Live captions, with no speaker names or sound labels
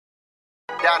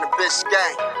down to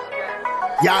Biscayne.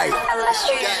 Yikes.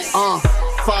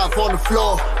 5 on the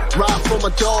floor, ride for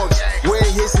my dogs. Where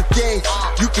here's the thing,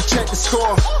 you can check the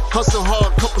score. Hustle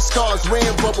hard, couple scars,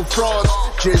 wearing bubble frogs.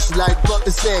 Just like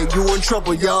Butler said, you in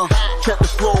trouble, y'all. Kept the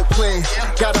flow playing,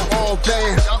 got it all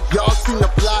band. Y'all seen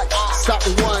the block, stop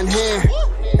with one hand.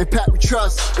 And Pat we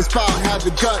trust, it's power, have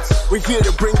the guts. We're here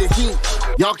to bring the heat,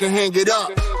 y'all can hang it up.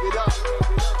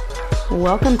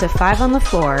 Welcome to 5 on the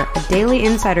Floor, a daily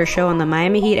insider show on the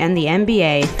Miami Heat and the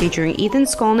NBA, featuring Ethan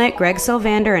Skolnick, Greg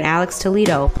Sylvander, and Alex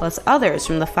Toledo, plus others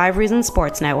from the 5 Reasons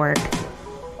Sports Network.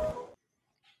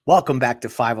 Welcome back to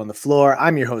 5 on the Floor.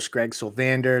 I'm your host, Greg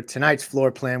Sylvander. Tonight's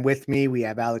floor plan with me, we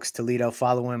have Alex Toledo.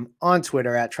 Follow him on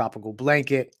Twitter at Tropical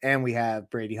Blanket, and we have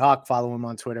Brady Hawk. Follow him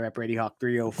on Twitter at Brady Hawk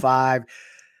 305.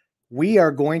 We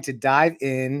are going to dive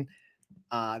in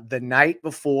the night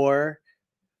before,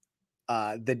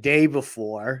 the day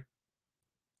before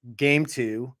game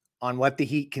 2 on what the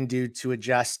Heat can do to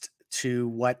adjust to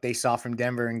what they saw from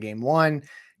Denver in game 1,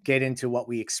 get into what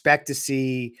we expect to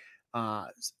see. I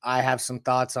have some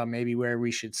thoughts on maybe where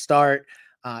we should start.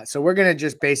 So we're going to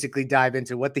just basically dive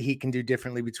into what the Heat can do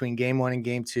differently between game 1 and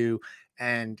game 2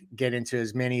 and get into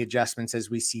as many adjustments as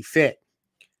we see fit.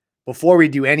 Before we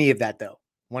do any of that, though,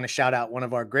 I want to shout out one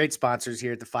of our great sponsors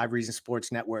here at the 5 Reasons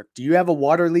Sports Network. Do you have a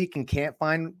water leak and can't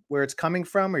find where it's coming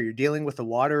from, or you're dealing with a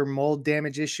water mold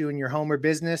damage issue in your home or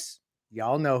business?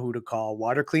 Y'all know who to call.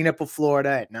 Water Cleanup of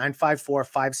Florida at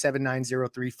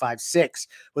 954-579-0356.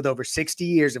 With over 60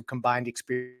 years of combined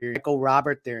experience, Michael,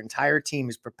 Robert, their entire team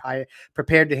is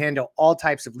prepared to handle all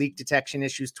types of leak detection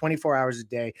issues 24 hours a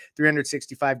day,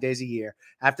 365 days a year.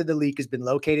 After the leak has been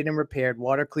located and repaired,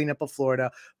 Water Cleanup of Florida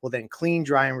will then clean,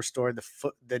 dry, and restore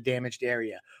the damaged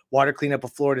area. Water Cleanup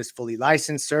of Florida is fully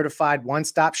licensed, certified,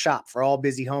 one-stop shop for all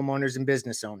busy homeowners and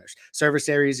business owners. Service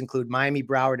areas include Miami,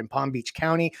 Broward, and Palm Beach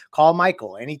County. Call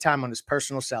Michael anytime on his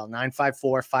personal cell,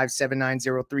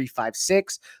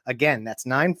 954-579-0356. Again, that's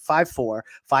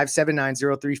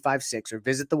 954-579-0356, or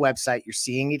visit the website. You're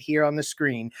seeing it here on the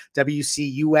screen,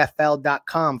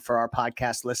 WCUFL.com for our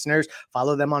podcast listeners.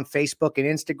 Follow them on Facebook and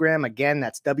Instagram. Again,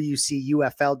 that's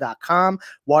WCUFL.com.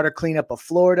 Water Cleanup of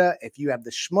Florida. If you have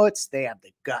the schmutz, they have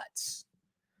the guts.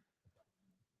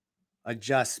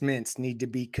 Adjustments need to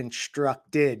be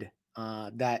constructed.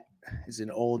 That is an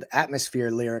old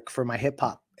Atmosphere lyric for my hip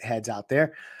hop heads out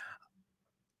there.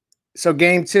 So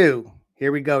game 2,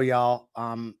 here we go, y'all.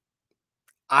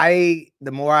 I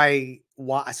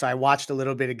watched a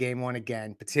little bit of game 1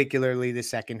 again, particularly the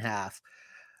second half.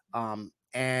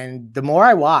 And the more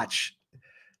I watch,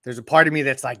 there's a part of me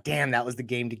that's like, damn, that was the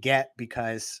game to get,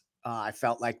 because I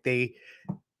felt like they,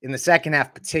 in the second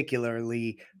half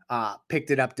particularly,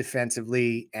 picked it up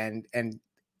defensively. And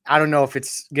I don't know if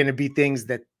it's going to be things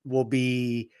that will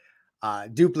be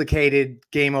duplicated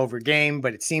game over game,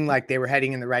 but it seemed like they were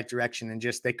heading in the right direction, and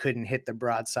just they couldn't hit the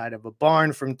broadside of a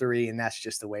barn from 3, and that's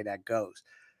just the way that goes.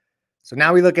 So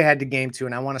now we look ahead to game 2,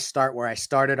 and I want to start where I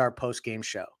started our post-game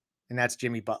show, and that's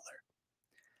Jimmy Butler.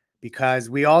 Because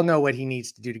we all know what he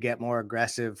needs to do to get more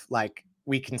aggressive. Like,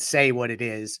 we can say what it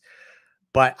is,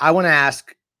 but I want to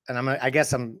ask, and I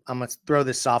guess I'm going to throw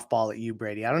this softball at you,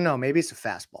 Brady. I don't know. Maybe it's a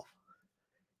fastball.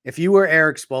 If you were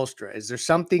Eric Spoelstra, is there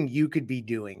something you could be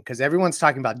doing? Because everyone's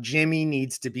talking about Jimmy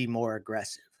needs to be more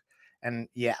aggressive. And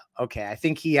yeah, okay. I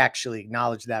think he actually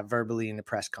acknowledged that verbally in the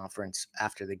press conference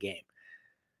after the game.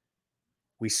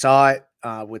 We saw it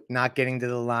with not getting to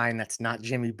the line. That's not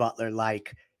Jimmy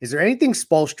Butler-like. Is there anything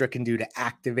Spoelstra can do to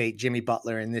activate Jimmy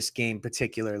Butler in this game,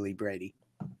 particularly, Brady?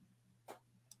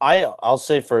 I'll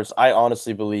say first, I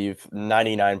honestly believe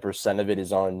 99% of it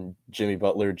is on Jimmy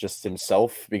Butler just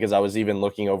himself, because I was even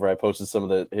looking over, I posted some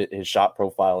of his shot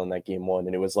profile in that game 1,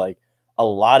 and it was like a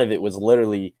lot of it was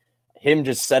literally him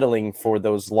just settling for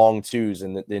those long twos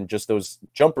and then just those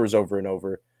jumpers over and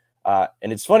over. And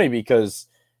it's funny because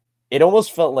it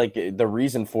almost felt like the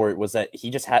reason for it was that he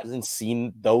just hasn't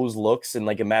seen those looks in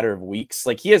like a matter of weeks.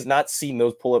 Like, he has not seen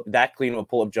those that clean of a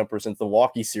pull-up jumper since the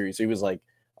Milwaukee series. So he was like,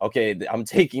 okay, I'm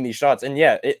taking these shots. And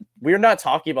yeah, we're not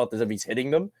talking about this if he's hitting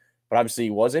them, but obviously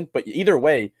he wasn't. But either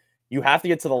way, you have to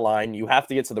get to the line, you have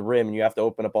to get to the rim, and you have to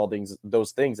open up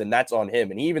those things, and that's on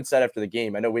him. And he even said after the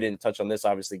game, I know we didn't touch on this,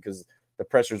 obviously, because the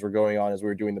pressures were going on as we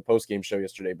were doing the post-game show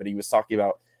yesterday, but he was talking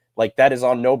about, like, that is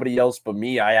on nobody else but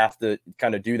me. I have to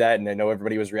kind of do that. And I know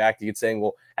everybody was reacting and saying,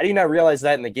 well, how do you not realize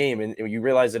that in the game? And you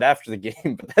realize it after the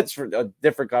game, but that's for a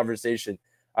different conversation.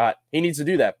 He needs to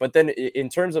do that. But then in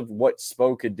terms of what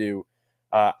Spo could do,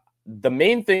 the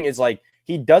main thing is, like,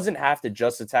 he doesn't have to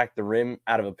just attack the rim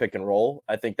out of a pick and roll.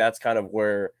 I think that's kind of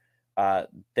where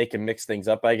they can mix things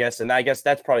up, I guess. And I guess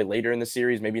that's probably later in the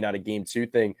series, maybe not a game 2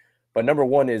 thing. But number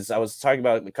one is I was talking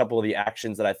about a couple of the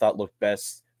actions that I thought looked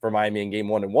best for Miami in game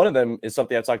one. And one of them is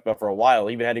something I've talked about for a while,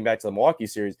 even heading back to the Milwaukee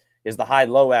series, is the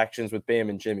high-low actions with Bam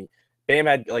and Jimmy. Bam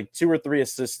had like 2 or 3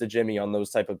 assists to Jimmy on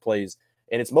those type of plays.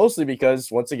 And it's mostly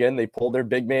because, once again, they pull their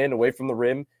big man away from the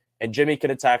rim, and Jimmy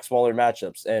can attack smaller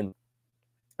matchups. And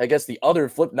I guess the other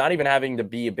flip, not even having to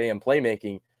be a Bam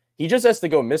playmaking, he just has to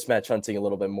go mismatch hunting a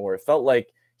little bit more. It felt like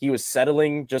he was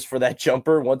settling just for that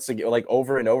jumper once again, like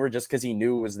over and over, just because he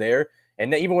knew it was there.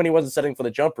 And even when he wasn't settling for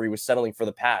the jumper, he was settling for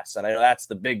the pass. And I know that's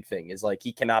the big thing, is like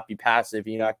he cannot be passive.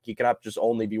 He cannot just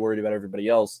only be worried about everybody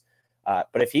else.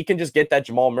 But if he can just get that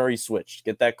Jamal Murray switch,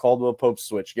 get that Caldwell Pope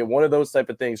switch, get one of those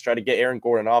type of things, try to get Aaron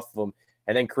Gordon off of him,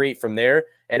 and then create from there.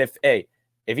 And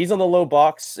if he's on the low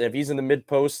box, if he's in the mid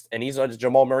post, and he's on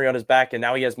Jamal Murray on his back, and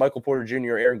now he has Michael Porter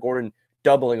Jr. or Aaron Gordon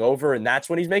doubling over, and that's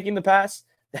when he's making the pass,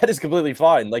 that is completely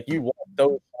fine. Like, you want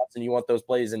those shots and you want those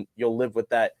plays, and you'll live with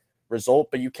that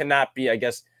result. But you cannot be, I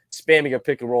guess, spamming a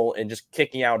pick and roll and just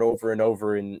kicking out over and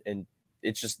over, and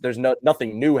it's just there's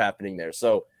nothing new happening there.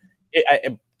 So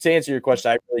to answer your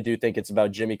question, I really do think it's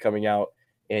about Jimmy coming out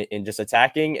and just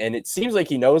attacking, and it seems like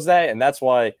he knows that, and that's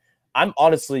why I'm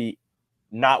honestly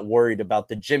not worried about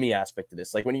the Jimmy aspect of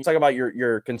this. Like, when you talk about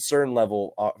your concern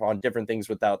level on different things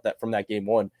without that from that game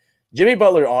one, Jimmy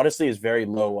Butler honestly is very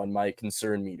low on my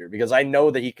concern meter, because I know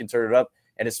that he can turn it up,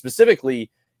 and it's specifically,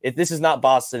 if this is not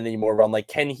Boston anymore, where I'm like,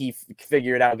 can he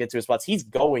figure it out, get to his spots? He's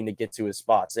going to get to his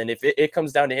spots, and if it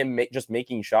comes down to him just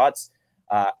making shots,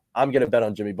 I'm going to bet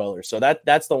on Jimmy Butler. So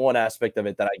that's the one aspect of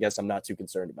it that I guess I'm not too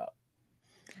concerned about.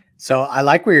 So I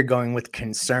like where you're going with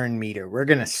concern meter. We're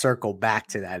going to circle back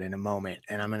to that in a moment,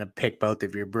 and I'm going to pick both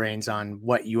of your brains on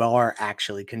what you are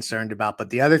actually concerned about. But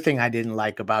the other thing I didn't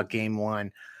like about game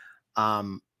one,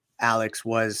 Alex,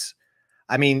 was,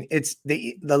 I mean, it's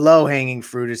the low-hanging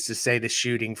fruit is to say the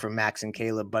shooting from Max and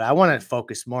Caleb, but I want to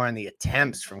focus more on the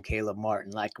attempts from Caleb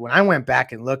Martin. Like, when I went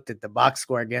back and looked at the box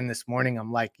score again this morning,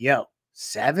 I'm like, yo,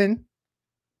 7?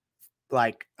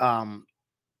 Like,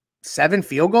 7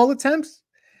 field goal attempts?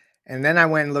 And then I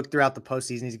went and looked throughout the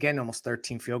postseason. He's getting almost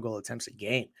 13 field goal attempts a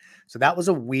game. So that was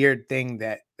a weird thing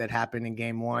that happened in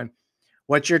game one.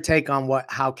 What's your take on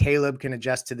how Caleb can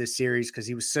adjust to this series? Because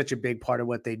he was such a big part of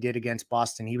what they did against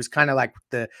Boston. He was kind of like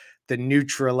the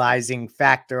neutralizing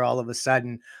factor all of a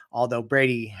sudden, although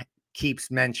Brady keeps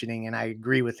mentioning, and I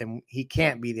agree with him, he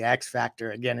can't be the X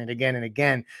factor again and again and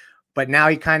again. But now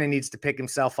he kind of needs to pick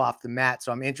himself off the mat.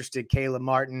 So I'm interested. Caleb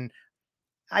Martin,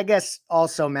 I guess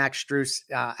also Max Strus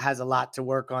has a lot to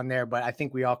work on there, but I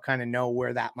think we all kind of know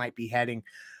where that might be heading.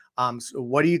 So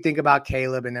what do you think about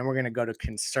Caleb? And then we're going to go to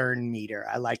concern meter.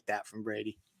 I like that from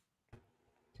Brady.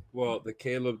 Well, the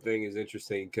Caleb thing is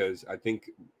interesting because I think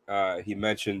he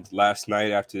mentioned last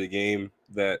night after the game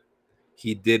that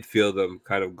he did feel them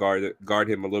kind of guard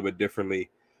him a little bit differently,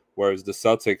 whereas the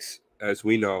Celtics, as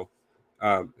we know,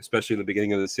 especially in the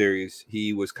beginning of the series,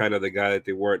 he was kind of the guy that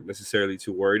they weren't necessarily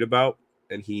too worried about.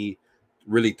 And he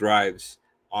really thrives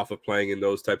off of playing in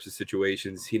those types of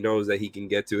situations. He knows that he can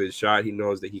get to his shot. He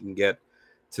knows that he can get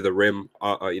to the rim,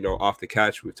 off the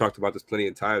catch. We've talked about this plenty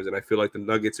of times, and I feel like the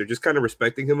Nuggets are just kind of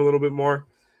respecting him a little bit more.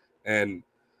 And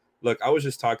look, I was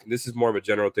just talking, this is more of a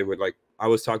general thing with, like, I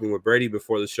was talking with Brady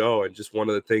before the show, and just one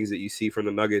of the things that you see from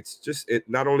the Nuggets,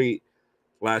 not only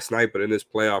last night, but in this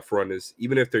playoff run, is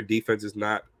even if their defense is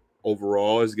not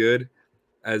overall as good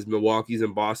as Milwaukee's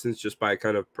and Boston's, just by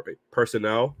kind of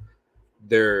personnel,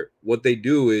 what they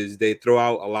do is they throw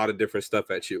out a lot of different stuff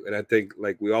at you. And I think,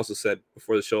 like we also said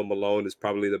before the show, Malone is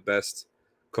probably the best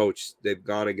coach they've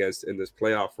gone against in this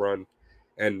playoff run.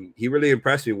 And he really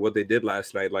impressed me with what they did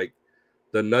last night. Like,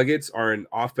 the Nuggets are an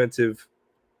offensive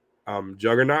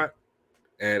juggernaut.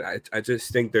 And I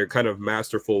just think they're kind of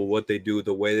masterful with what they do,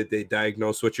 the way that they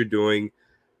diagnose what you're doing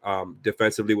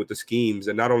defensively with the schemes.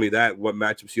 And not only that, what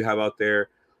matchups you have out there,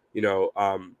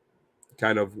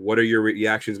 kind of what are your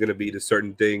reactions going to be to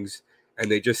certain things.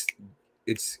 And they just,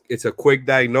 it's a quick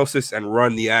diagnosis and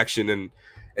run the action. And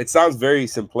it sounds very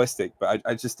simplistic, but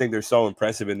I just think they're so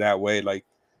impressive in that way. Like,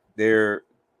 they're,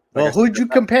 well, who'd you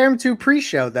compare him to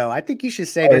pre-show, though? I think you should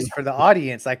say this for the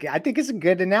audience. Like, I think it's a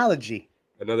good analogy.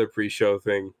 Another pre-show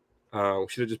thing. We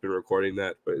should have just been recording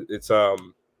that, but it's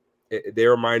they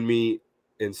remind me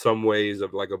in some ways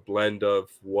of like a blend of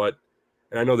what,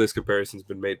 and I know this comparison's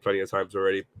been made plenty of times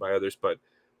already by others, but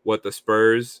what the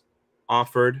Spurs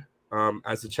offered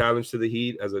as a challenge to the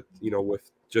Heat, as a, with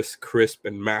just crisp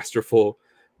and masterful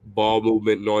ball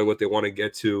movement, knowing what they want to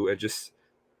get to, and just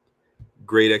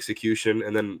great execution.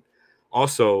 And then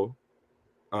also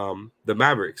the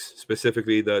Mavericks,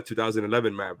 specifically the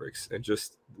 2011 Mavericks, and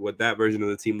just what that version of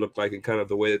the team looked like and kind of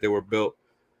the way that they were built.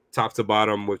 top to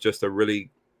bottom with just a really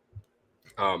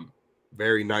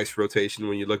very nice rotation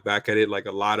when you look back at it. Like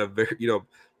a lot of very,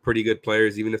 pretty good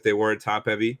players, even if they weren't top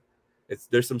heavy.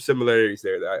 There's some similarities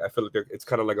there. I feel like it's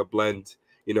kind of like a blend.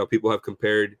 People have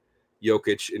compared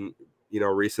Jokic in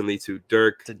recently to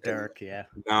Dirk. Yeah.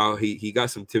 Now he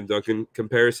got some Tim Duncan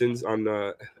comparisons on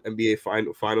NBA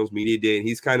Finals Media Day, and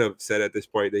he's kind of said at this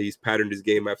point that he's patterned his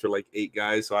game after like 8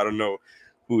 guys. So I don't know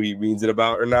who he means it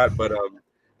about or not. But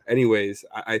anyways,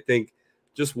 I think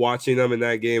just watching them in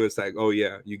that game, it's like, oh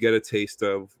yeah, you get a taste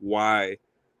of why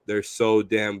they're so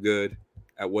damn good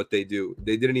at what they do.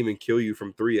 They didn't even kill you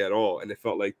from 3 at all, and it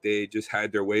felt like they just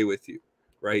had their way with you,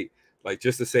 right? Like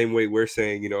just the same way we're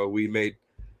saying, we made,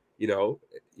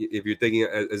 if you're thinking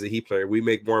as a Heat player, we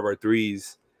make more of our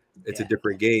threes. It's a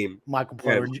different game. Michael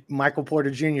Porter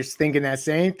Jr. is thinking that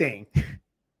same thing.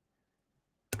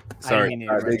 Sorry,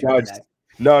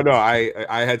 no, I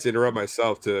had to interrupt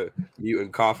myself to mute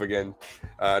and cough again.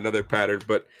 Another pattern,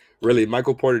 but really,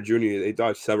 Michael Porter Jr. They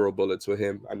dodged several bullets with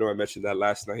him. I know I mentioned that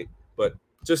last night, but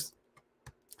just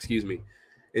excuse me.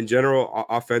 In general,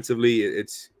 offensively,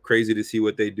 it's crazy to see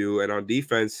what they do, and on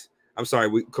defense, I'm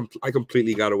sorry, I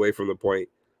completely got away from the point.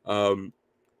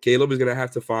 Caleb is going to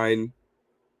have to find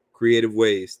creative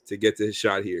ways to get to his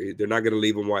shot here. They're not going to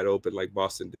leave him wide open like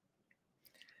Boston did.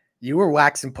 You were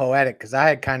waxing poetic because I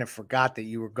had kind of forgot that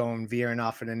you were veering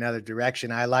off in another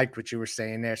direction. I liked what you were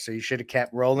saying there, so you should have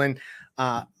kept rolling.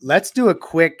 Let's do a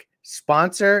quick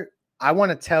sponsor. I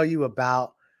want to tell you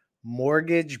about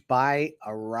Mortgage by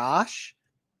Arash.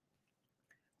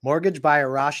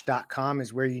 MortgageByArash.com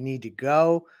is where you need to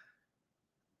go.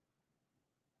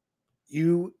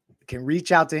 You can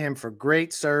reach out to him for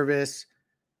great service,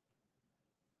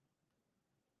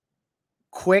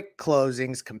 quick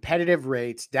closings, competitive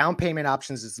rates, down payment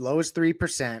options as low as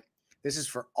 3%. This is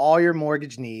for all your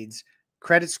mortgage needs.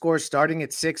 Credit scores starting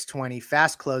at 620,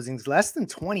 fast closings, less than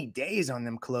 20 days on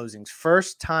them closings.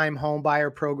 First-time home buyer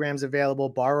programs available,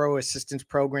 borrower assistance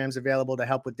programs available to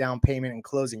help with down payment and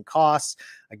closing costs.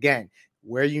 Again,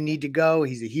 where you need to go.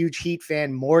 He's a huge Heat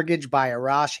fan. Mortgage by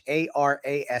Arash,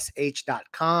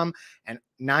 ARASH.com, and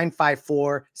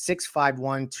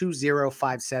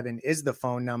 954-651-2057 is the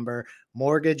phone number.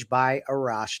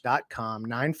 Mortgagebyarash.com,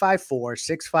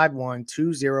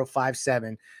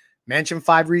 954-651-2057. Mention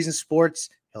 5 Reasons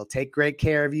Sports. He'll take great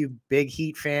care of you. Big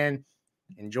Heat fan,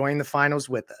 enjoying the finals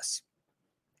with us.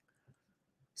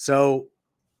 So,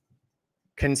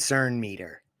 concern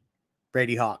meter.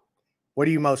 Brady Hawk, what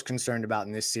are you most concerned about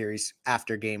in this series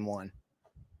after game 1?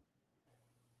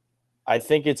 I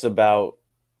think it's about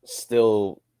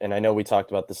still, and I know we talked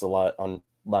about this a lot on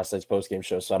last night's postgame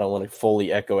show, so I don't want to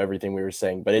fully echo everything we were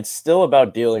saying, but it's still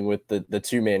about dealing with the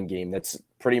two-man game. That's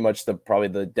pretty much probably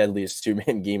the deadliest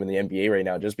two-man game in the NBA right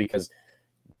now, just because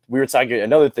we were talking,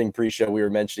 another thing pre-show we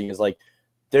were mentioning is like,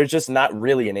 there's just not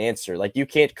really an answer. Like, you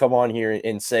can't come on here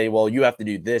and say, well, you have to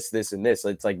do this, this, and this.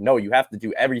 It's like, no, you have to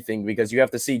do everything because you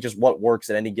have to see just what works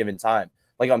at any given time.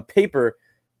 Like, on paper,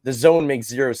 the zone makes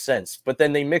 0 sense, but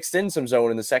then they mixed in some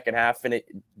zone in the second half and it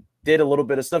did a little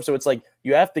bit of stuff. So it's like,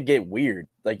 you have to get weird.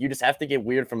 Like, you just have to get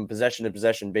weird from possession to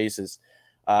possession basis.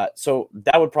 So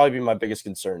that would probably be my biggest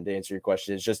concern, to answer your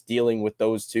question, is just dealing with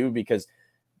those two, because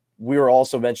we were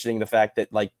also mentioning the fact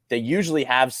that, like, they usually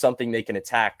have something they can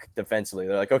attack defensively.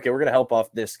 They're like, okay, we're going to help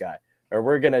off this guy, or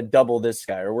we're going to double this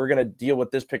guy, or we're going to deal with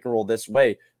this pick and roll this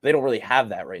way. They don't really have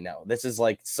that right now. This is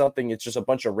like something, it's just a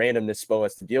bunch of randomness Spo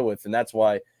has to deal with. And that's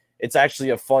why it's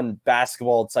actually a fun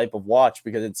basketball type of watch,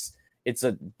 because it's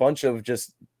a bunch of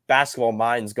just basketball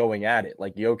minds going at it.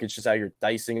 Like, Jokic just out here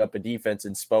dicing up a defense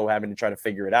and Spo having to try to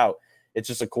figure it out. It's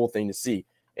just a cool thing to see.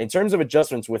 In terms of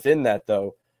adjustments within that,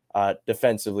 though,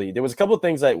 defensively, there was a couple of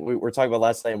things that we were talking about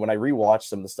last night. When I rewatched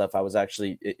some of the stuff, I was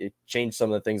actually, it changed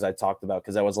some of the things I talked about,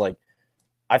 because I was like,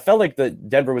 I felt like the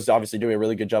Denver was obviously doing a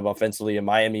really good job offensively and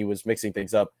Miami was mixing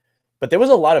things up, but there was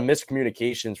a lot of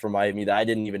miscommunications from Miami that I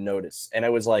didn't even notice. And I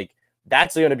was like,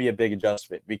 that's going to be a big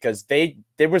adjustment, because they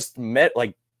was met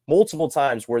like multiple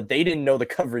times where they didn't know the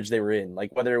coverage they were in.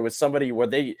 Like, whether it was somebody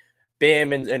where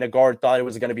Bam and a guard thought it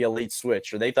was going to be a late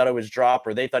switch, or they thought it was drop,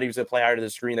 or they thought he was going to play higher to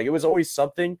the screen. Like, it was always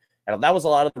something. And that was a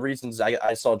lot of the reasons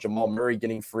I saw Jamal Murray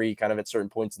getting free kind of at certain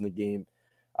points in the game.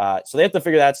 So they have to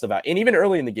figure that stuff out. And even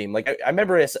early in the game, like, I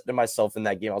remember I said to myself in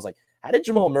that game, I was like, how did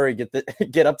Jamal Murray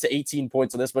get up to 18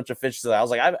 points on this much efficiency? I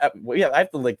was like, I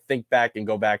have to like think back and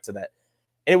go back to that.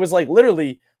 And it was like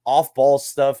literally off-ball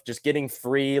stuff, just getting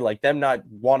free, like them not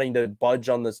wanting to budge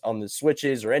on the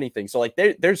switches or anything. So like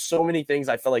there's so many things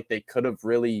I felt like they could have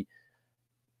really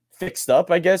fixed up,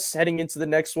 I guess, heading into the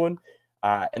next one.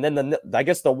 And then I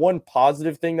guess the one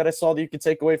positive thing that I saw that you could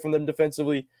take away from them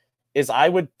defensively is I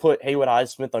would put Haywood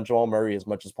Highsmith on Jamal Murray as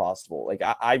much as possible. Like,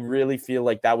 I really feel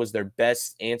like that was their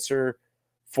best answer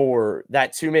for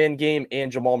that two-man game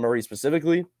and Jamal Murray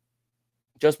specifically,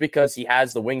 just because he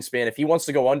has the wingspan. If he wants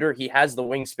to go under, he has the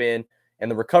wingspan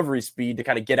and the recovery speed to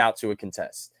kind of get out to a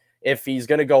contest. If he's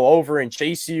going to go over and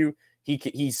chase you,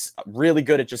 he's really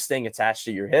good at just staying attached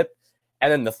to your hip.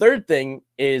 And then the third thing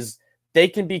is they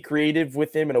can be creative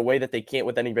with him in a way that they can't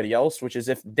with anybody else, which is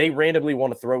if they randomly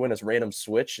want to throw in a random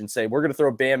switch and say, we're going to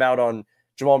throw Bam out on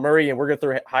Jamal Murray and we're going to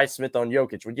throw Highsmith on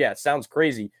Jokic. Well, yeah, it sounds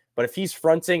crazy. But if he's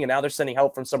fronting and now they're sending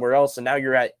help from somewhere else and now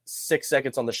you're at 6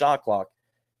 seconds on the shot clock,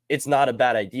 it's not a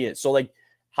bad idea. So, like,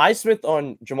 Highsmith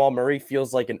on Jamal Murray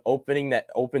feels like an opening that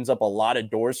opens up a lot of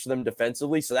doors for them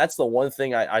defensively. So that's the one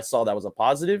thing I saw that was a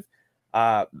positive.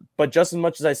 But just as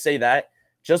much as I say that,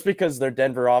 just because their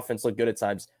Denver offense looked good at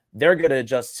times, they're going to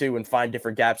adjust too and find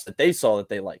different gaps that they saw that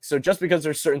they like. So just because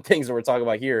there's certain things that we're talking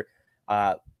about here,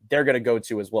 they're going to go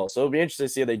to as well. So it'll be interesting to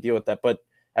see how they deal with that. But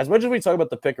as much as we talk about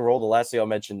the pick and roll, the last thing I'll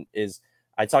mention is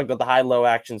I talked about the high-low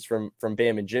actions from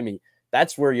Bam and Jimmy.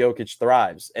 That's where Jokic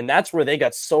thrives. And that's where they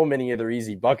got so many of their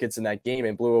easy buckets in that game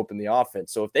and blew open the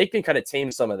offense. So if they can kind of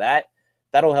tame some of that,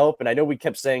 that'll help. And I know we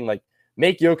kept saying, like,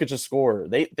 make Jokic a scorer.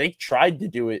 They tried to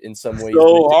do it in some ways.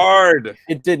 So hard.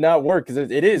 It did not work because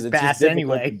it's just difficult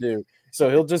anyway to do. So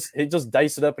he'll just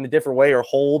dice it up in a different way or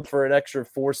hold for an extra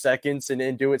 4 seconds and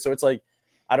then do it. So it's like,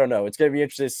 I don't know. It's going to be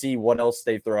interesting to see what else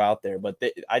they throw out there. But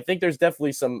I think there's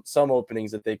definitely some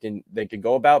openings that they can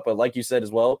go about. But like you said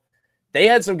as well, they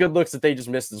had some good looks that they just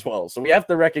missed as well. So we have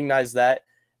to recognize that.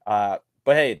 But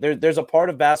hey, there's a part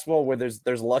of basketball where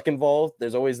there's luck involved.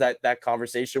 There's always that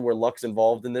conversation where luck's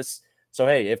involved in this. So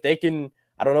hey, if they can,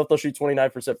 I don't know if they'll shoot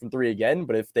 29% from three again,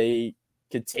 but if they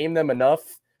could tame them enough,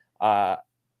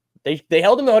 they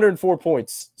held them to 104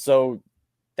 points. So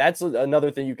that's another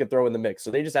thing you could throw in the mix.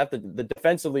 So they just have to, the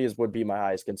defensively would be my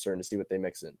highest concern to see what they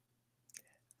mix in.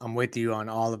 I'm with you on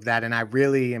all of that. And I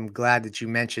really am glad that you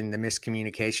mentioned the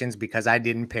miscommunications because I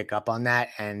didn't pick up on that.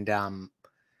 And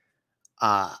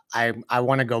I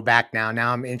want to go back now.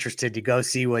 Now I'm interested to go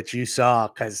see what you saw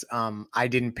because I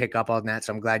didn't pick up on that.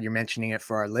 So I'm glad you're mentioning it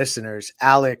for our listeners.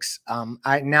 Alex,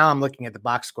 now I'm looking at the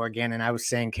box score again, and I was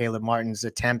saying Caleb Martin's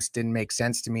attempts didn't make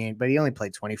sense to me, but he only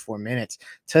played 24 minutes.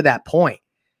 To that point,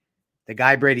 the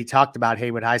guy Brady talked about,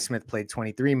 Haywood Highsmith, played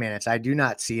 23 minutes. I do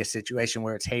not see a situation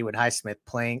where it's Haywood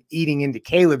Highsmith eating into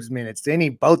Caleb's minutes. They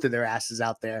need both of their asses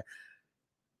out there.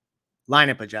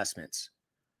 Lineup adjustments.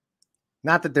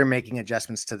 Not that they're making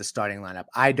adjustments to the starting lineup.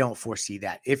 I don't foresee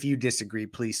that. If you disagree,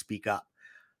 please speak up.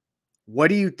 What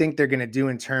do you think they're going to do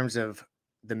in terms of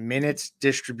the minutes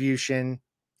distribution?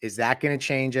 Is that going to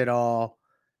change at all?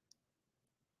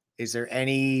 Is there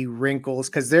any wrinkles?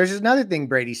 Because there's another thing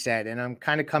Brady said, and I'm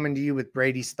kind of coming to you with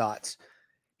Brady's thoughts.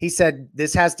 He said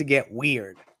this has to get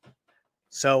weird.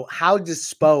 So how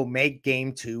does Spo make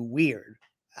game 2 weird?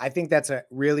 I think that's a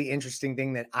really interesting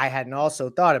thing that I hadn't also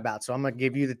thought about. So I'm going to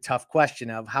give you the tough question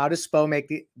of how does Spo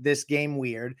make this game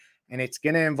weird? And it's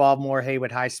going to involve more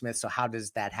Haywood Highsmith. So how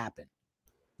does that happen?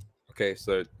 Okay,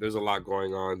 so there's a lot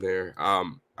going on there.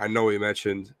 I know we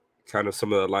mentioned kind of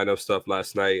some of the lineup stuff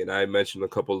last night, and I mentioned a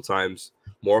couple of times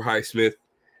more Highsmith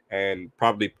and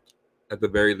probably at the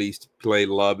very least play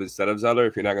Love instead of Zeller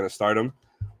if you're not going to start him,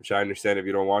 which I understand if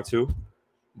you don't want to.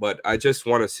 But I just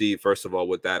want to see, first of all,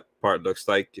 what that part looks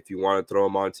like. If you want to throw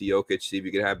him onto Jokic, see if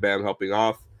you can have Bam helping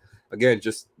off. Again,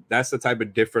 just that's the type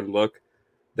of different look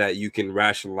that you can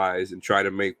rationalize and try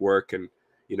to make work. And,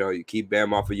 you know, you keep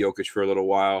Bam off of Jokic for a little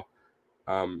while.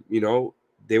 You know,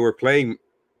 they were playing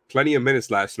plenty of minutes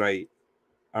last night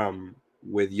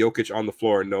with Jokic on the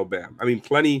floor and no Bam. I mean,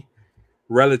 plenty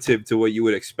relative to what you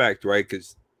would expect, right?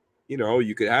 Because, you know,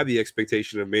 you could have the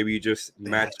expectation of maybe you just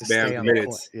match Bam's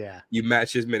minutes. Yeah. You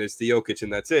match his minutes to Jokic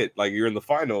and that's it. Like you're in the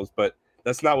finals, but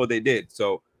that's not what they did.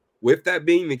 So with that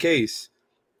being the case,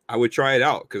 I would try it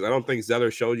out because I don't think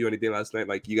Zeller showed you anything last night.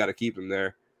 Like you got to keep him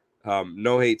there.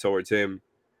 No hate towards him.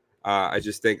 I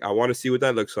just think I want to see what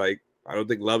that looks like. I don't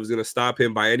think Love is going to stop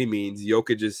him by any means.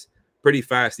 Jokic is pretty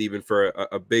fast even for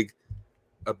a big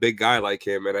guy like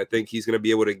him. And I think he's going to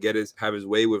be able to have his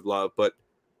way with Love. But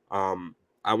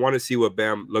I want to see what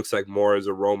Bam looks like more as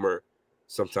a roamer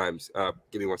sometimes.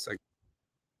 Give me 1 second.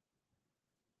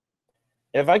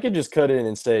 If I could just cut in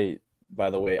and say, by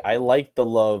the way, I like the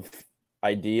Love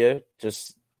idea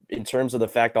just in terms of the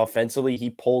fact offensively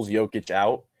he pulls Jokic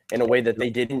out in a way that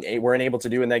they weren't able to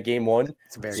do in that game 1.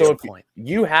 It's a very good point.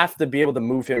 You have to be able to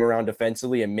move him around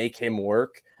defensively and make him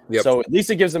work. Yep. So at least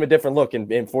it gives him a different look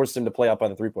and force him to play out by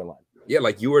the 3-point line. Yeah,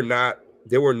 like you are not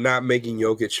they were not making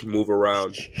Jokic move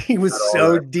around. He was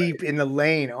so deep in the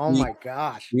lane. Oh my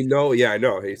gosh. We know, yeah, I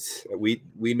know. We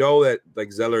know that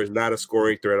like Zeller is not a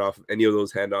scoring threat off of any of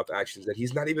those handoff actions, that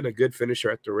he's not even a good finisher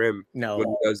at the rim when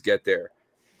he does get there.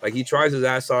 Like he tries his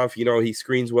ass off, you know, he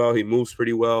screens well, he moves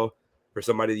pretty well for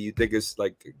somebody that you think is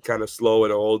like kind of slow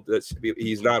and old.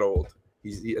 He's not old. I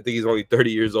think he's only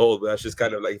 30 years old, but that's just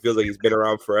kind of like, feels like he's been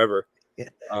around forever. Yeah.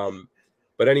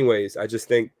 But anyways, I just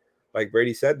think, like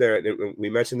Brady said there, and we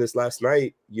mentioned this last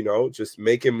night, you know, just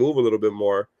make him move a little bit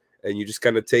more, and you just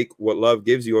kind of take what Love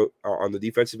gives you on the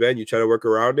defensive end. You try to work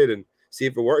around it and see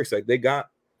if it works. Like they got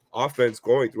offense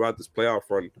going throughout this playoff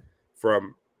run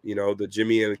from, you know, the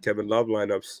Jimmy and Kevin Love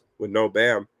lineups with no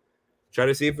Bam. Try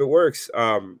to see if it works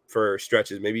for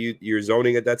stretches. Maybe you're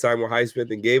zoning at that time with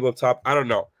Highsmith and Gabe up top. I don't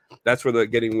know. That's where the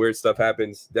getting weird stuff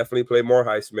happens. Definitely play more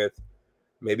Highsmith.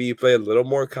 Maybe you play a little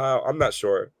more Kyle. I'm not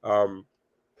sure.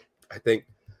 I think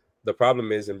the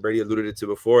problem is, and Brady alluded to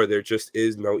before, there just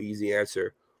is no easy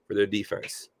answer for their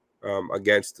defense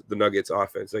against the Nuggets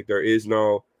offense. Like there is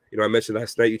no, you know, I mentioned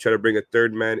last night, you try to bring a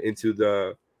third man into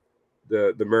the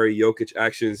Murray Jokic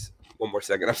actions. One more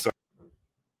second, I'm sorry.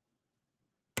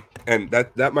 And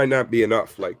that might not be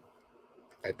enough. Like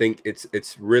I think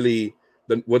it's really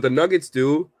what the Nuggets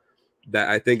do that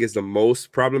I think is the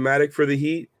most problematic for the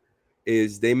Heat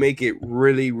is they make it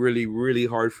really, really, really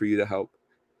hard for you to help.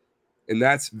 And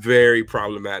that's very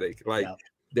problematic. Like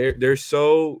they're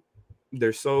so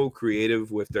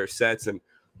creative with their sets and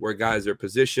where guys are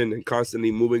positioned and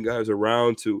constantly moving guys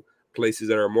around to places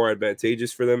that are more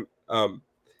advantageous for them.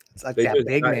 It's like that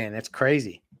big man. That's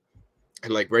crazy.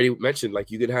 And like Brady mentioned, like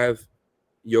you could have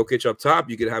Jokic up top,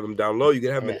 you could have him down low, you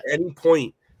could have him at any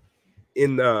point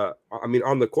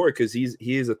on the court, because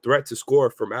he is a threat to score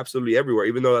from absolutely everywhere.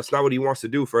 Even though that's not what he wants to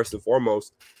do, first and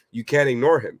foremost, you can't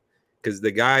ignore him because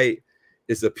the guy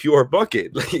is a pure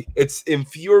bucket. Like it's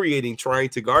infuriating trying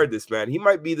to guard this man. He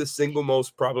might be the single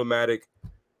most problematic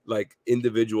like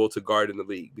individual to guard in the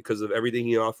league because of everything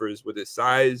he offers with his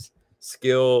size,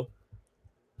 skill,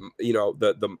 you know,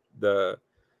 the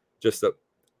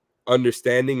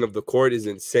understanding of the court is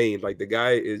insane. Like the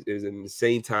guy is an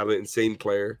insane talent, insane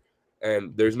player,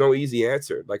 and there's no easy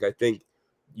answer. Like I think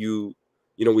you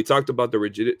know, we talked about the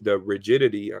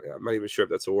rigidity. I'm not even sure if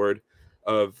that's a word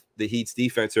of the Heat's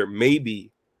defense, or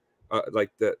maybe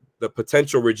like the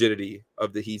potential rigidity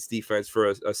of the Heat's defense for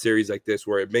a series like this,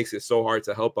 where it makes it so hard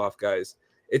to help off guys.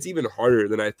 It's even harder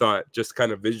than I thought, just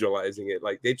kind of visualizing it.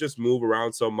 Like they just move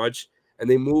around so much, and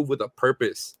they move with a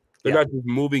purpose. They're not just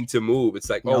moving to move.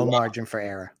 It's like no margin for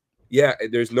error. Yeah,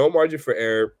 there's no margin for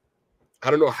error.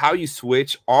 I don't know how you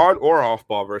switch on or off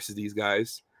ball versus these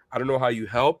guys. I don't know how you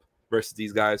help versus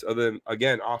these guys, other than,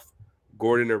 again, off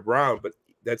Gordon or Brown. But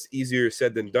that's easier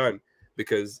said than done,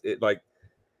 because it like,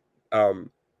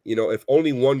 you know, if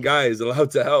only one guy is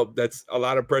allowed to help, that's a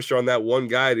lot of pressure on that one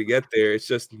guy to get there. It's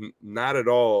just not at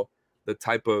all the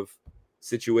type of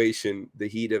situation the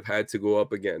Heat have had to go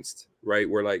up against, right?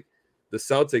 Where like the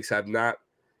Celtics have not,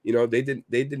 you know, they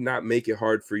did not make it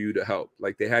hard for you to help.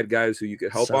 Like they had guys who you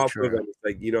could help off of, and it's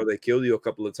like, you know, they killed you a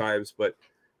couple of times, but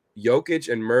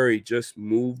Jokic and Murray just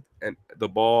moved and the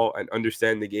ball and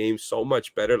understand the game so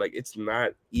much better. Like it's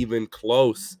not even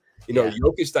close. You know,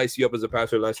 Jokic diced you up as a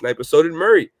passer last night, but so did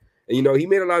Murray. And you know, he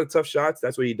made a lot of tough shots.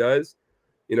 That's what he does.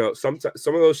 You know, some of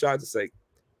those shots, it's like,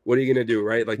 what are you gonna do,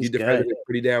 right? Like you defended it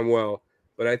pretty damn well.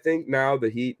 But I think now the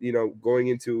Heat, you know, going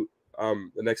into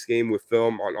the next game with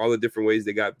film on all the different ways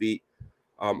they got beat,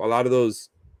 a lot of those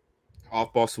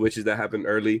off-ball switches that happened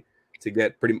early to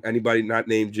get anybody not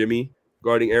named Jimmy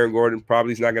guarding Aaron Gordon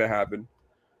probably is not going to happen.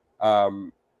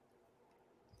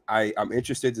 I'm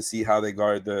interested to see how they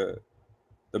guard the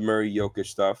Murray Jokic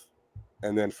stuff,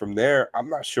 and then from there, I'm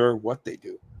not sure what they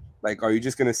do. Like, are you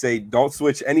just going to say don't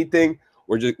switch anything?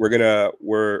 We're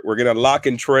gonna lock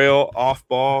and trail off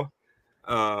ball.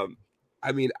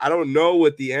 I mean, I don't know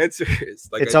what the answer is.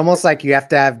 Like, it's almost like you have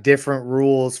to have different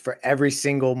rules for every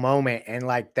single moment, and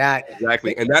like that.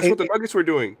 Exactly, and that's what the Nuggets were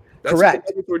doing. That's correct. What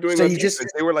the Nuggets were doing. So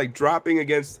they were like dropping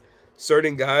against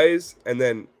certain guys, and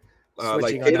then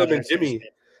like Caleb and Jimmy,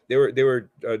 they were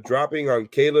dropping on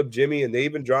Caleb, Jimmy, and they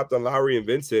even dropped on Lowry and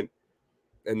Vincent,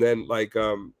 and then like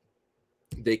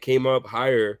they came up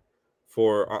higher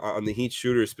for on the Heat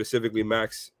shooters, specifically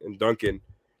Max and Duncan.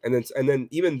 And then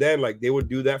even then, like they would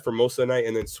do that for most of the night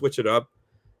and then switch it up.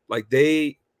 Like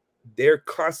they're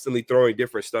constantly throwing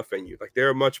different stuff at you. Like they're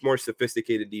a much more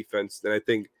sophisticated defense than I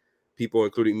think people,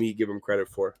 including me, give them credit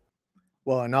for.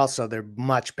 Well, and also they're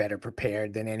much better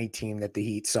prepared than any team that the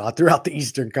Heat saw throughout the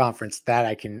Eastern Conference. That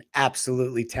I can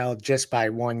absolutely tell just by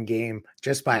one game,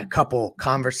 just by a couple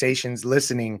conversations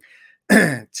listening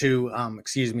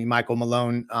to Michael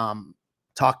Malone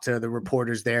talk to the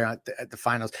reporters there at the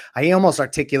finals. He almost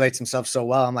articulates himself so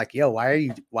well. I'm like, yo,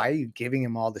 why are you giving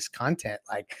him all this content?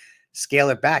 Like, scale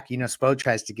it back. Spo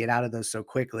tries to get out of those so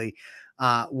quickly.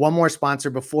 One more sponsor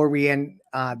before we end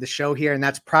the show here, and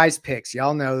that's Prize Picks.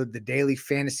 Y'all know, the daily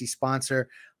fantasy sponsor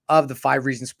of the 5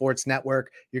 Reasons Sports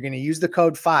Network. You're going to use the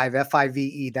code 5,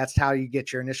 F-I-V-E. That's how you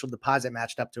get your initial deposit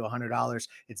matched up to $100.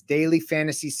 It's daily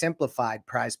fantasy simplified.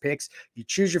 Prize Picks. You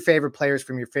choose your favorite players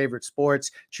from your favorite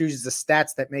sports, choose the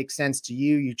stats that make sense to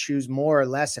you. You choose more or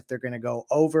less if they're going to go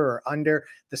over or under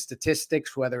the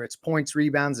statistics, whether it's points,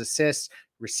 rebounds, assists,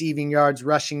 receiving yards,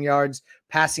 rushing yards,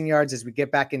 passing yards as we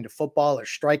get back into football, or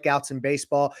strikeouts in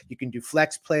baseball. You can do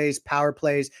flex plays, power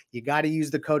plays. You got to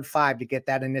use the code 5 to get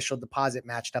that initial deposit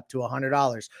matched up to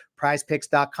 $100.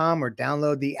 Prizepicks.com, or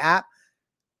download the app.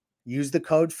 Use the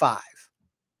code 5.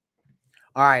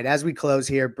 All right, as we close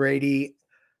here, Brady,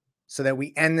 so that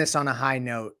we end this on a high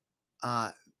note,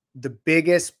 the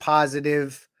biggest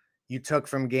positive you took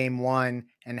from game 1,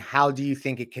 and how do you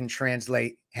think it can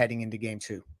translate heading into game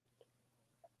 2?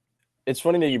 It's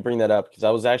funny that you bring that up, because I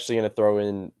was actually going to throw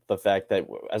in the fact that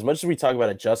as much as we talk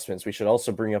about adjustments, we should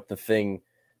also bring up the thing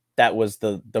that was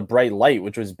the bright light,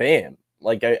 which was Bam.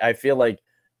 Like, I feel like,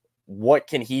 what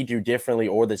can he do differently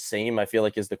or the same, I feel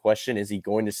like, is the question. Is he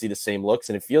going to see the same looks?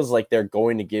 And it feels like they're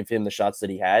going to give him the shots that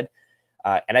he had.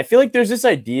 And I feel like there's this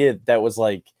idea that was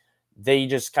like, they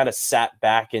just kind of sat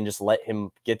back and just let him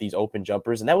get these open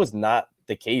jumpers. And that was not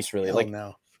the case, really.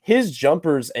 No. His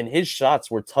jumpers and his shots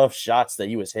were tough shots that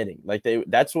he was hitting. Like,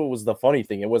 that's what was the funny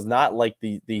thing. It was not like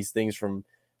these things from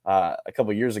a couple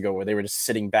of years ago where they were just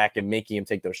sitting back and making him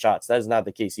take those shots. That is not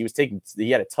the case. He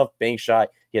had a tough bank shot.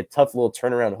 He had tough little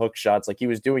turnaround hook shots. Like, he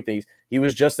was doing things. He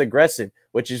was just aggressive,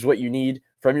 which is what you need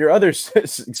from your other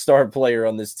star player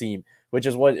on this team, which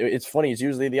is what it's funny. It's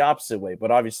usually the opposite way,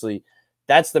 but obviously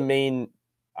that's the main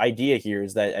idea here,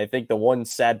 is that I think the one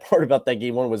sad part about that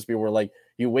game 1 was people were like,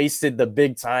 you wasted the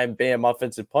big time Bam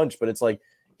offensive punch, but it's like,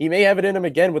 he may have it in him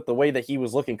again with the way that he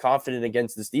was looking confident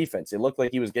against this defense. It looked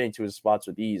like he was getting to his spots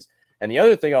with ease. And the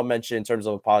other thing I'll mention in terms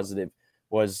of a positive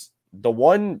was the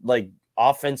one like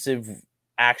offensive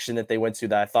action that they went to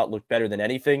that I thought looked better than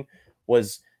anything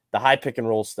was the high pick and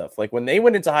roll stuff. Like, when they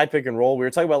went into high pick and roll, we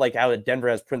were talking about like how Denver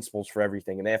has principles for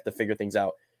everything and they have to figure things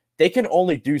out. They can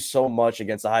only do so much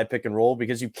against a high pick and roll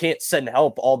because you can't send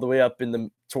help all the way up in the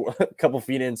a couple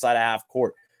feet inside a half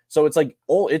court. So it's like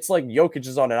Jokic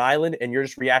is on an island and you're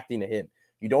just reacting to him.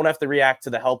 You don't have to react to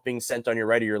the help being sent on your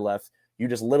right or your left. You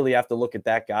just literally have to look at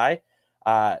that guy.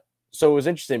 So it was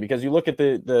interesting because you look at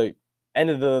the end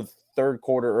of the third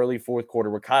quarter, early fourth quarter,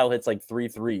 where Kyle hits like 3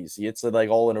 threes. He hits it like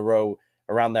all in a row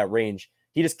around that range.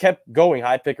 He just kept going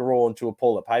high pick and roll into a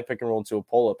pull-up, high pick and roll into a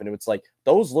pull-up. And it's like,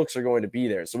 those looks are going to be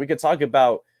there. So we could talk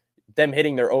about them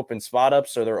hitting their open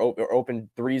spot-ups or their open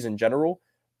threes in general,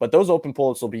 but those open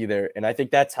pull-ups will be there. And I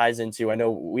think that ties into, I know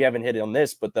we haven't hit it on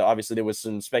this, but obviously there was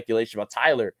some speculation about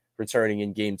Tyler returning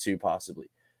in game 2 possibly.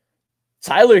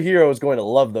 Tyler Hero is going to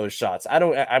love those shots. We're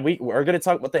going to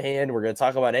talk about the hand. We're going to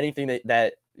talk about anything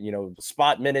that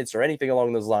spot minutes or anything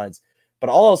along those lines. But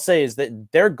all I'll say is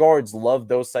that their guards love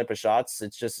those type of shots.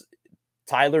 It's just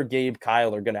Tyler, Gabe,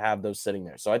 Kyle are going to have those sitting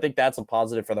there. So I think that's a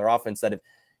positive for their offense, that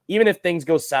even if things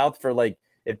go south for like,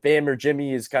 if Bam or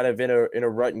Jimmy is kind of in a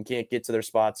rut and can't get to their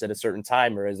spots at a certain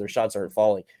time or as their shots aren't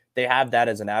falling, they have that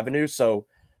as an avenue. So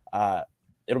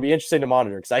it'll be interesting to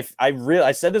monitor, because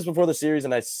I said this before the series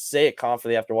and I say it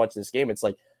confidently after watching this game. It's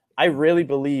like, I really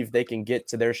believe they can get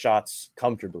to their shots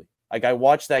comfortably. Like, I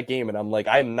watched that game and I'm like,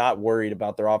 I'm not worried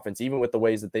about their offense, even with the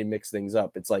ways that they mix things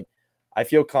up. It's like, I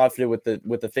feel confident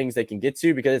with the things they can get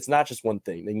to, because it's not just one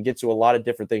thing. They can get to a lot of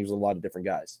different things with a lot of different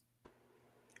guys.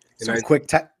 So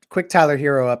quick Tyler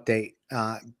Hero update,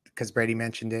 because Brady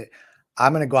mentioned it.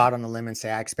 I'm going to go out on a limb and say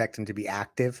I expect him to be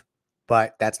active,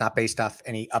 but that's not based off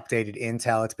any updated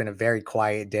intel. It's been a very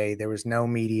quiet day. There was no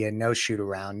media, no shoot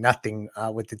around, nothing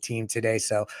with the team today.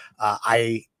 So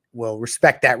I will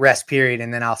respect that rest period,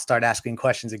 and then I'll start asking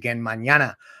questions again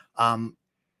mañana.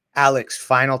 Alex,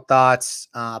 final thoughts,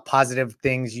 positive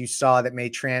things you saw that may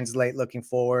translate looking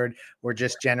forward, or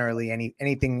just generally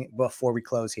anything before we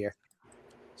close here?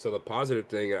 So the positive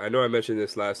thing, I know I mentioned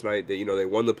this last night, that, they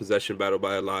won the possession battle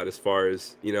by a lot as far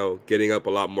as, getting up a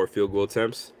lot more field goal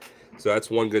attempts. So that's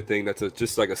one good thing. That's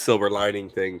just like a silver lining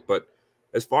thing. But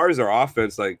as far as our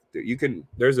offense, like,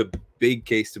 there's a big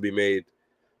case to be made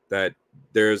that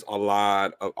there's a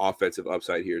lot of offensive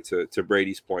upside here, to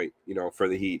Brady's point, for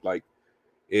the Heat. Like,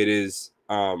 it is,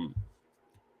 I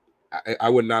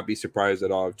would not be surprised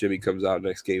at all if Jimmy comes out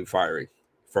next game firing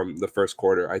from the first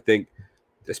quarter. I think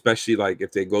especially like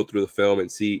if they go through the film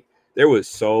and see there was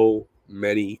so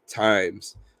many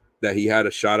times that he had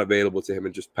a shot available to him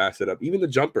and just pass it up. Even the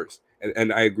jumpers.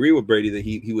 And I agree with Brady that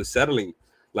he was settling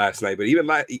last night, but even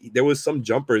there was some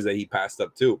jumpers that he passed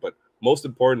up too. But most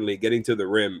importantly, getting to the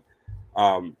rim,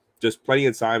 just plenty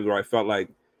of times where I felt like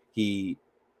he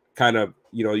kind of,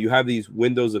 you have these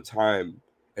windows of time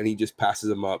and he just passes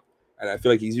them up. And I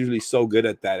feel like he's usually so good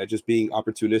at that, at just being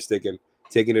opportunistic and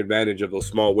taking advantage of those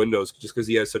small windows, just because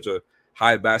he has such a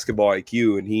high basketball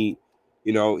IQ and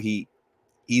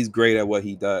he's great at what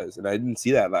he does. And I didn't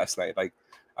see that last night. Like,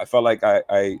 I felt like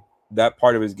I that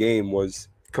part of his game was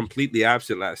completely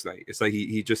absent last night. It's like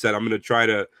he just said, I'm going to try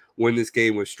to win this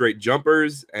game with straight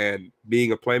jumpers and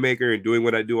being a playmaker and doing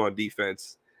what I do on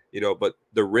defense, but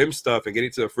the rim stuff and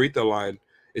getting to the free throw line,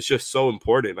 it's just so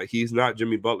important. Like, he's not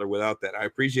Jimmy Butler without that. I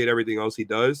appreciate everything else he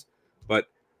does, but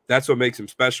that's what makes him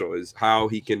special, is how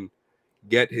he can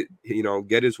get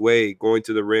his way going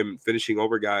to the rim, finishing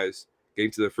over guys,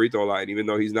 getting to the free throw line. Even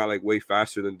though he's not like way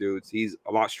faster than dudes, he's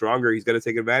a lot stronger. He's got to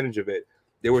take advantage of it.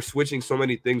 They were switching so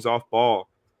many things off ball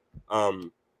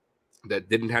that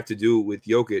didn't have to do with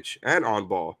Jokic and on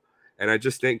ball. And I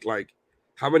just think, like,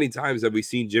 how many times have we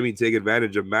seen Jimmy take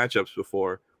advantage of matchups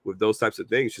before with those types of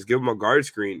things? Just give him a guard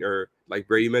screen, or like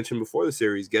Brady mentioned before the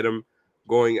series, get him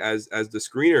going as the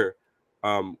screener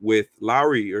with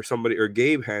Lowry or somebody, or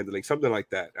Gabe handling, something like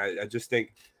that. I just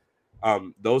think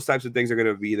those types of things are going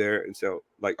to be there. And so,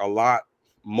 like,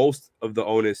 most of the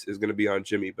onus is going to be on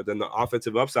Jimmy, but then the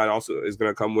offensive upside also is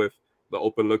going to come with the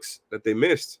open looks that they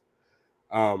missed.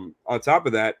 On top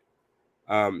of that,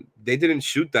 they didn't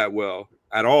shoot that well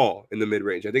at all in the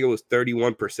mid-range. I think it was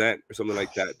 31% or something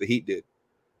like that. The Heat did.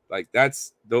 Like,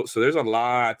 so there's a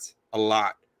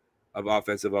lot of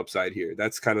offensive upside here.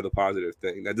 That's kind of the positive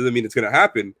thing. That doesn't mean it's going to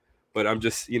happen, but I'm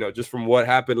just, just from what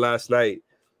happened last night,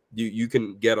 you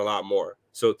can get a lot more.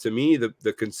 So to me,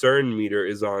 the concern meter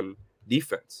is on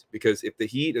defense, because if the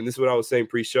Heat, and this is what I was saying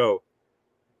pre-show,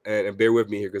 and bear with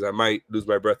me here because I might lose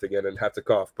my breath again and have to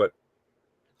cough, but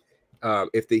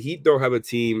if the Heat don't have a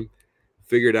team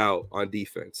figured out on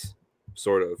defense,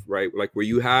 sort of, right, like where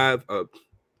you have a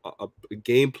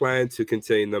game plan to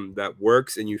contain them that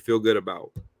works and you feel good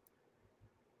about,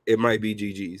 it might be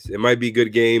GG's. It might be a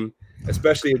good game,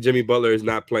 especially if Jimmy Butler is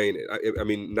not playing it. I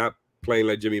mean, not playing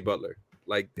like Jimmy Butler.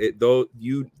 Like,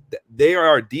 they are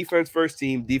our defense first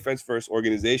team, defense first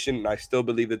organization, and I still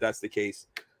believe that that's the case.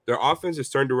 Their offense is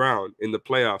turned around in the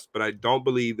playoffs, but I don't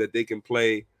believe that they can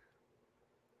play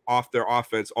off their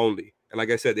offense only. And like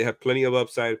I said, they have plenty of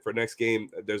upside for next game.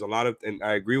 There's a lot of, and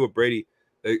I agree with Brady,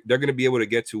 they're going to be able to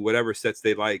get to whatever sets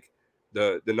they like.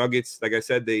 The Nuggets, like I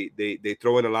said, they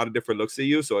throw in a lot of different looks at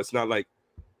you, so it's not like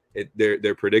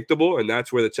they're predictable, and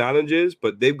that's where the challenge is.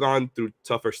 But they've gone through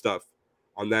tougher stuff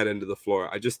on that end of the floor.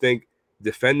 I just think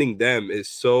defending them is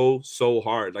so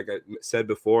hard. Like I said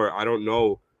before, I don't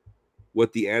know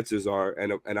what the answers are,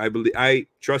 and I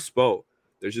trust Spo.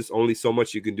 There's just only so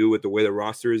much you can do with the way the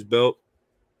roster is built,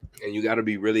 and you got to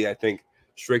be really, I think,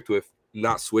 strict with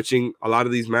not switching a lot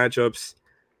of these matchups.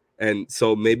 And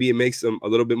so maybe it makes them a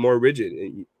little bit more rigid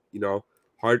and,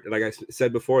 hard. Like I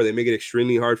said before, they make it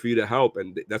extremely hard for you to help,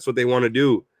 and that's what they want to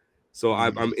do. So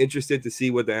I'm interested to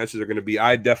see what the answers are going to be.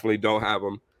 I definitely don't have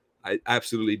them. I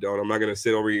absolutely don't. I'm not going to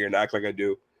sit over here and act like I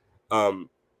do.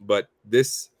 But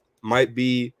this might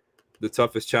be the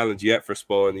toughest challenge yet for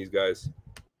Spo and these guys.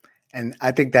 And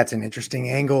I think that's an interesting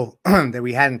angle that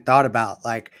we hadn't thought about.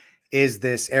 Like, is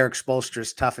this Eric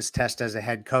Spoelstra's toughest test as a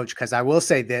head coach? Because I will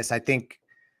say this, I think,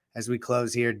 as we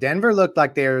close here, Denver looked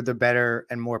like they were the better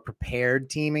and more prepared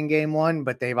team in game one,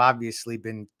 but they've obviously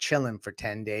been chilling for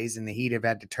 10 days, and the Heat have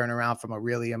had to turn around from a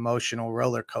really emotional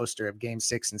roller coaster of game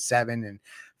 6 and 7 and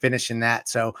finishing that.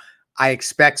 So I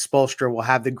expect Spoelstra will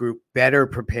have the group better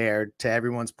prepared, to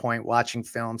everyone's point, watching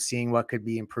film, seeing what could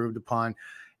be improved upon.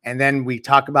 And then we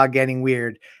talk about getting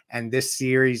weird, and this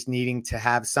series needing to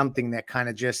have something that kind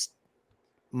of just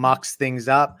mucks things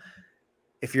up.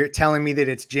 If you're telling me that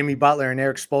it's Jimmy Butler and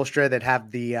Eric Spoelstra that have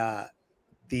the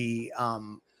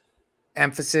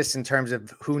emphasis in terms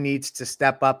of who needs to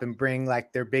step up and bring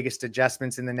like their biggest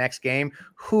adjustments in the next game,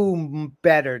 who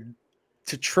better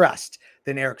to trust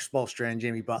than Eric Spoelstra and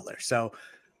Jimmy Butler? So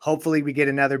hopefully we get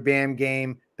another Bam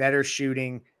game, better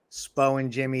shooting, Spo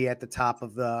and Jimmy at the top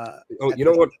of the. Oh, you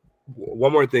know what?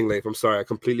 One more thing, Leif. I'm sorry, I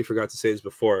completely forgot to say this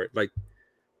before. Like,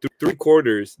 through 3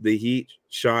 quarters, the Heat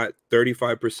shot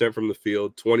 35% from the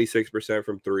field, 26%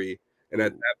 from 3. And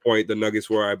at that point, the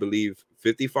Nuggets were, I believe,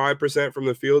 55% from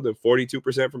the field and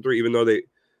 42% from 3, even though they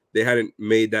hadn't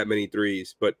made that many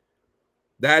threes. But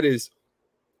that is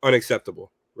unacceptable.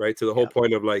 right? To the whole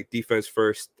point of like defense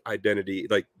first identity.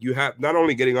 Like you have not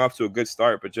only getting off to a good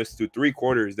start, but just through 3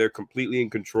 quarters, they're completely in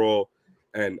control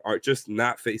and are just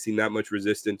not facing that much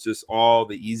resistance, just all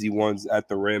the easy ones at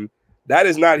the rim. That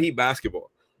is not Heat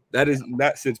basketball. That is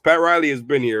not, since Pat Riley has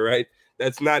been here, right?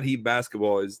 That's not Heat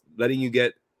basketball, is letting you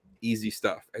get easy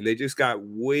stuff. And they just got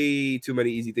way too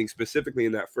many easy things, specifically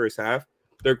in that first half.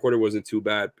 Third quarter wasn't too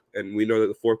bad. And we know that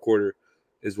the fourth quarter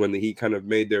is when the Heat kind of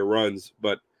made their runs.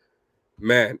 But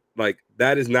man, like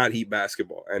that is not Heat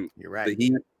basketball. And You're right. The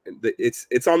Heat,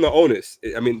 it's on the onus.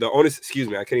 I mean, the onus, excuse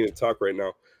me, I can't even talk right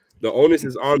now. The onus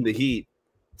is on the Heat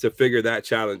to figure that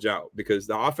challenge out, because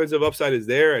the offensive upside is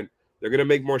there and they're going to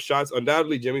make more shots.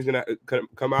 Undoubtedly, Jimmy's going to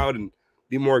come out and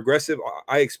be more aggressive.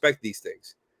 I expect these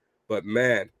things. But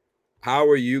man, how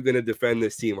are you going to defend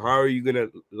this team? How are you going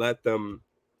to let them,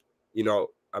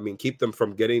 keep them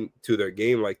from getting to their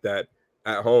game like that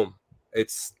at home?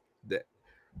 It's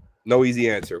no easy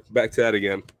answer. Back to that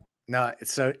again. No,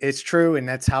 it's true, and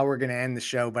that's how we're going to end the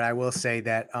show. But I will say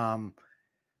that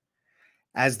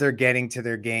as they're getting to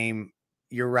their game,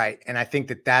 you're right, and I think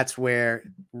that that's where,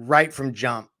 right from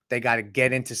jump, they got to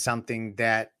get into something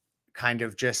that kind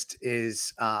of just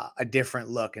is a different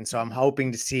look. And so I'm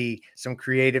hoping to see some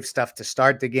creative stuff to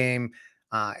start the game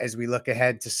as we look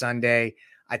ahead to Sunday.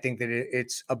 I think that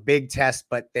it's a big test,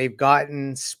 but they've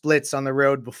gotten splits on the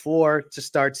road before to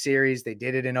start series. They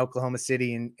did it in Oklahoma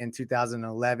City in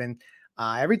 2011.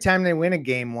 Every time they win a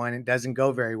game one, it doesn't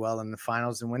go very well in the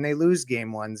finals. And when they lose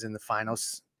game ones in the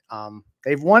finals,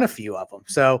 they've won a few of them.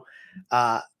 So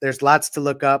there's lots to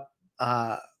look up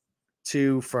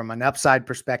to from an upside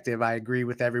perspective. I agree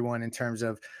with everyone in terms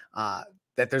of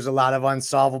that there's a lot of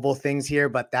unsolvable things here,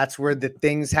 but that's where the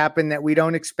things happen that we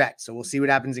don't expect. So we'll see what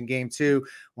happens in game 2.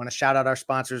 Want to shout out our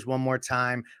sponsors one more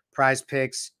time. Prize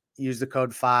Picks, use the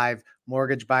code 5,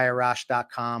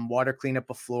 mortgagebyarash.com, Water Cleanup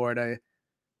of Florida.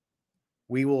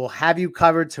 We will have you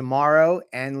covered tomorrow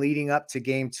and leading up to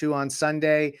game 2 on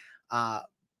Sunday,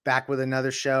 back with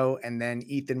another show. And then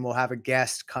Ethan will have a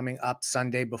guest coming up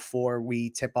Sunday before we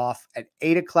tip off at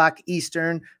 8:00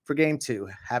 Eastern for game 2.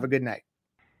 Have a good night.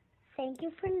 Thank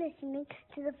you for listening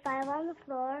to the 5 on the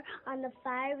Floor on the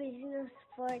 5 Regional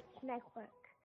Sports Network.